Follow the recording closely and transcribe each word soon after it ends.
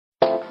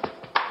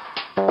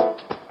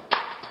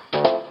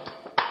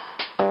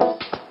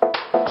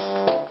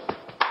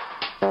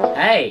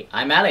Hey,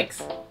 I'm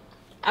Alex.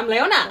 I'm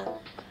Leona.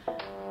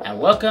 And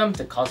welcome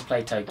to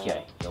Cosplay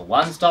Tokyo, your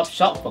one-stop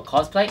shop for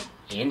cosplay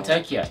in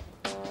Tokyo.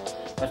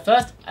 But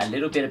first, a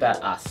little bit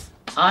about us.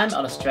 I'm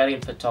an Australian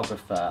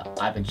photographer.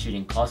 I've been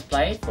shooting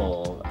cosplay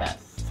for about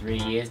 3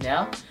 years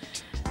now,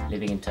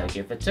 living in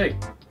Tokyo for 2.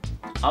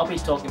 I'll be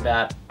talking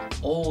about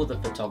all the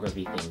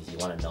photography things you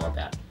want to know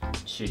about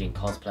shooting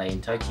cosplay in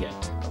Tokyo,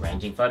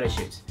 arranging photo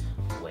shoots,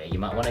 where you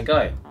might want to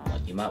go,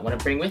 what you might want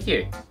to bring with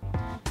you.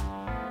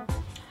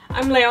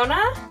 I'm Leona.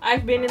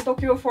 I've been in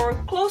Tokyo for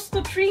close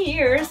to 3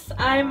 years.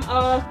 I'm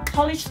a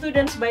college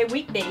student by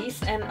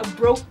weekdays and a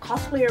broke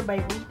cosplayer by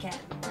weekend.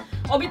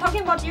 I'll be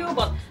talking about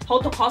how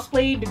to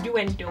cosplay, the do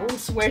and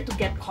don'ts, where to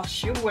get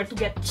costume, where to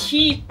get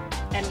cheap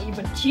and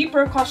even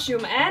cheaper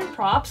costume and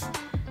props,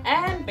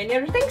 and many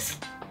other things.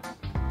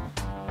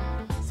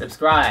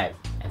 Subscribe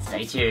and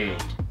stay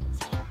tuned.